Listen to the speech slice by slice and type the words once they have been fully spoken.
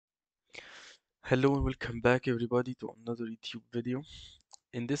Hello and welcome back everybody to another YouTube video.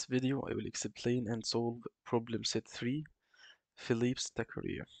 In this video I will explain and solve problem set 3, Felipe's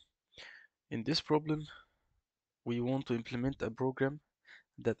Taqueria. In this problem we want to implement a program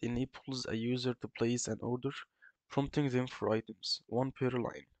that enables a user to place an order, prompting them for items, one per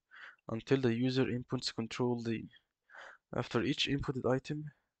line, until the user inputs control D. After each inputted item,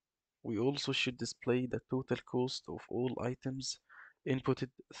 we also should display the total cost of all items inputted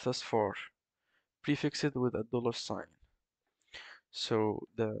thus far, prefixed with a dollar sign. So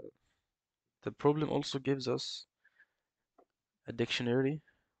the problem also gives us a dictionary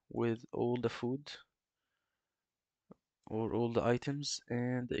with all the food or all the items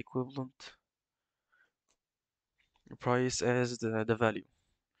and the equivalent price as the value.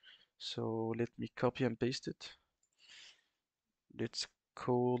 So let me copy and paste it. Let's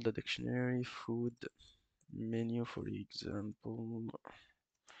call the dictionary food menu, for example.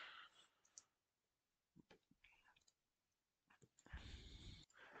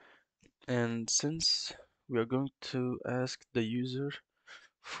 And since we are going to ask the user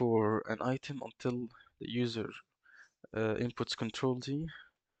for an item until the user inputs control D,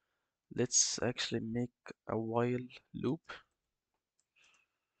 let's actually make a while loop.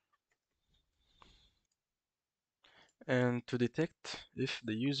 And to detect if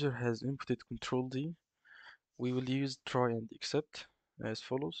the user has inputted control D, we will use try and except as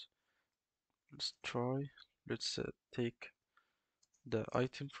follows. Let's try, let's take the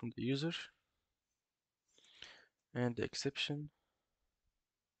item from the user, and the exception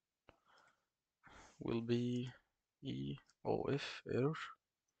will be EOF error.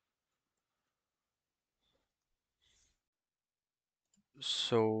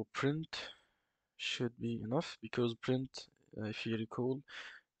 So print should be enough because print, if you recall,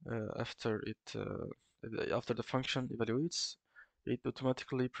 after the function evaluates, it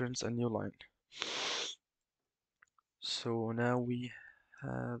automatically prints a new line. So now we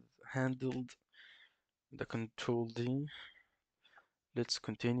have handled the control D. Let's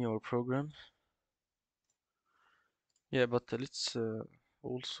continue our program. Yeah, but let's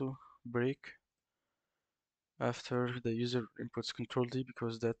also break after the user inputs control D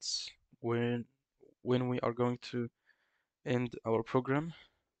because that's when we are going to end our program.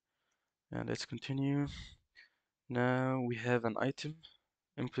 And let's continue. Now we have an item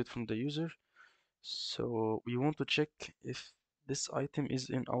input from the user. So we want to check if this item is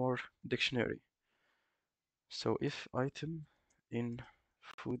in our dictionary. So if item in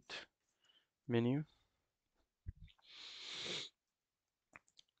food menu,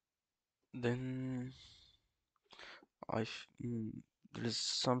 then there is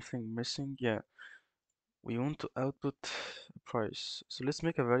something missing. Yeah, we want to output a price. So let's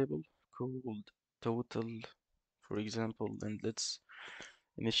make a variable called total, for example, and let's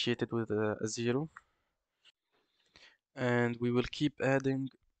initiate it with a 0. And we will keep adding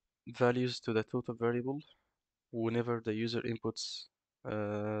values to the total variable whenever the user inputs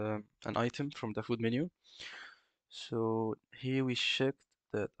an item from the food menu. So here we check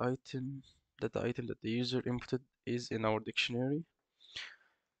that the item that the user inputted is in our dictionary.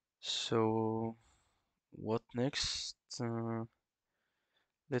 So what next?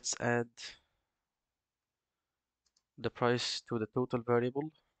 Let's add the price to the total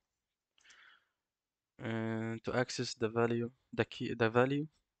variable, and to access the value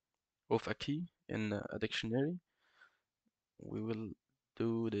of a key in a dictionary, we will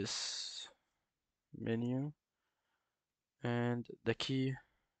do this menu and the key,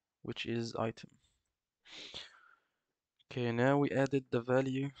 which is item. Okay, now we added the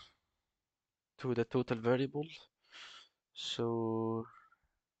value to the total variable. So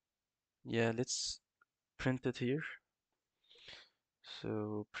yeah, let's print it here.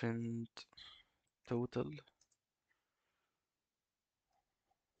 So print total,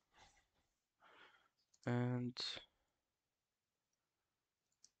 and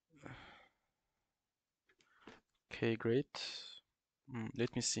okay, great.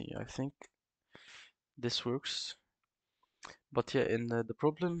 Let me see. I think this works. But yeah, in the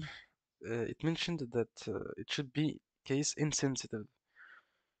problem, it mentioned that it should be case insensitive.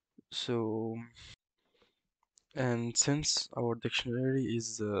 So, and since our dictionary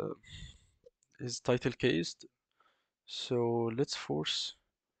is title cased, so let's force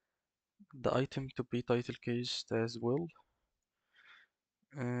the item to be title cased as well,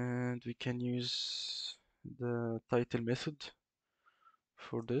 and we can use the title method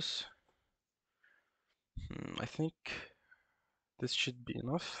for this. I think this should be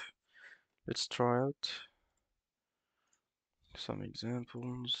enough. Let's try out some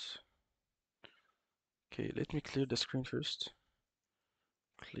examples. Okay, let me clear the screen first.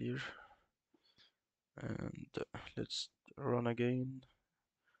 Clear. And let's run again.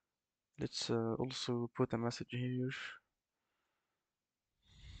 Let's also put a message here.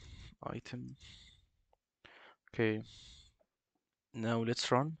 Item. Okay, now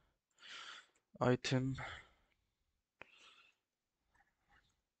let's run. Item.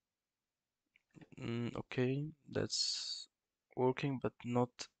 Okay, that's working, but not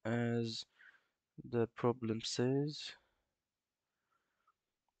as the problem says.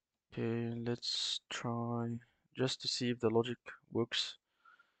 Okay, let's try just to see if the logic works.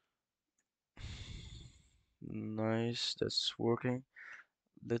 Nice, that's working.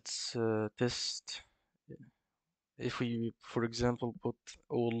 Let's test if we, for example, put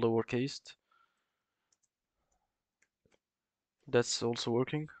all lowercase. That's also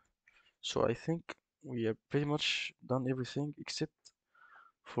working. So I think we have pretty much done everything except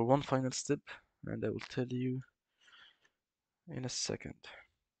for one final step, and I will tell you in a second.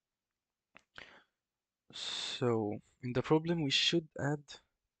 So in the problem, we should add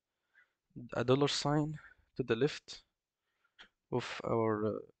a dollar sign to the left of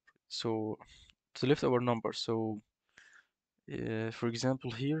our so to the left of our number. So for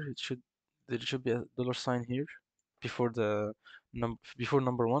example, here there should be a dollar sign here before the before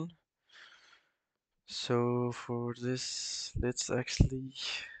number one. So for this, let's actually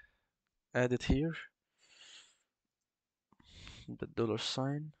add it here, the dollar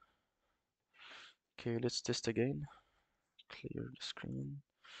sign. Okay, let's test again. Clear the screen.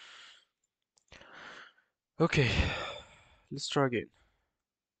 Okay, let's try again.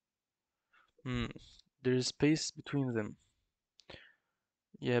 There is space between them.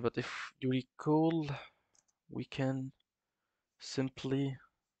 Yeah, but if you recall, we can simply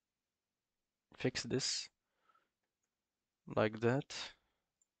fix this like that.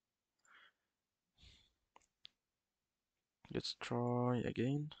 Let's try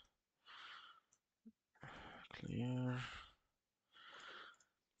again. Clear.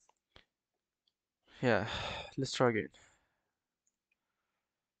 Yeah, let's try again.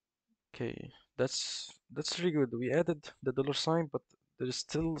 Okay, that's really good. We added the dollar sign, but there is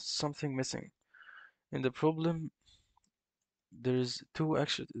still something missing. In the problem, there's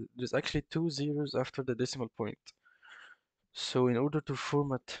actually two zeros after the decimal point. So in order to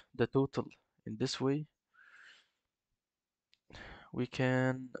format the total in this way, we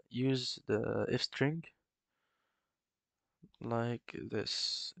can use the if string like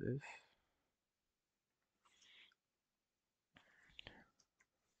this. If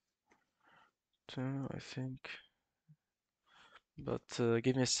two, I think. But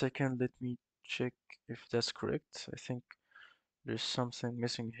give me a second, let me check if that's correct. I think there's something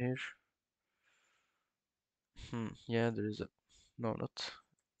missing here. Yeah, there is a no, not.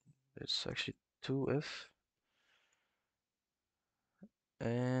 It's actually 2f,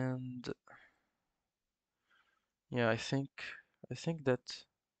 and yeah, I think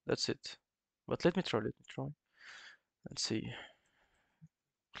that's it. But let me try and see.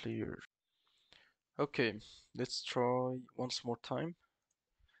 Clear. Okay, let's try once more time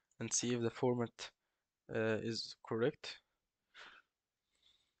and see if the format is correct.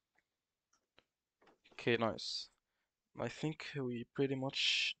 Okay, nice. I think we pretty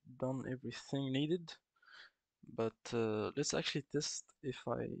much done everything needed, but let's actually test if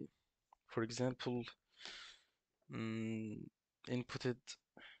I, for example, mm, inputted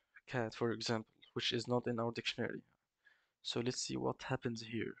cat, for example, which is not in our dictionary. So let's see what happens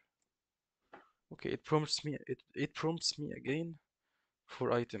here. Okay, it prompts me again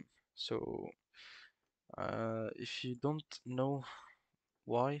for item. So if you don't know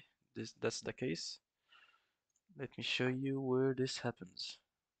why that's the case, let me show you where this happens.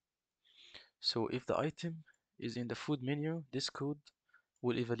 So if the item is in the food menu, this code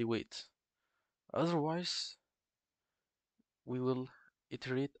will evaluate. Otherwise, we will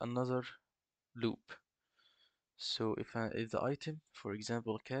iterate another loop. So if the item, for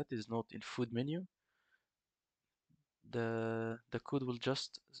example, cat, is not in food menu, the code will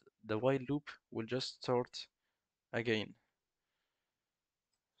just the while loop will just start again.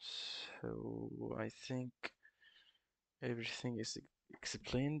 So I think everything is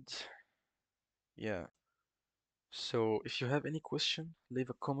explained. Yeah. So if you have any question, leave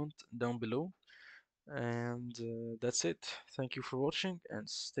a comment down below. And that's it. Thank you for watching and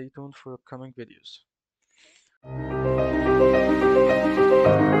stay tuned for upcoming videos.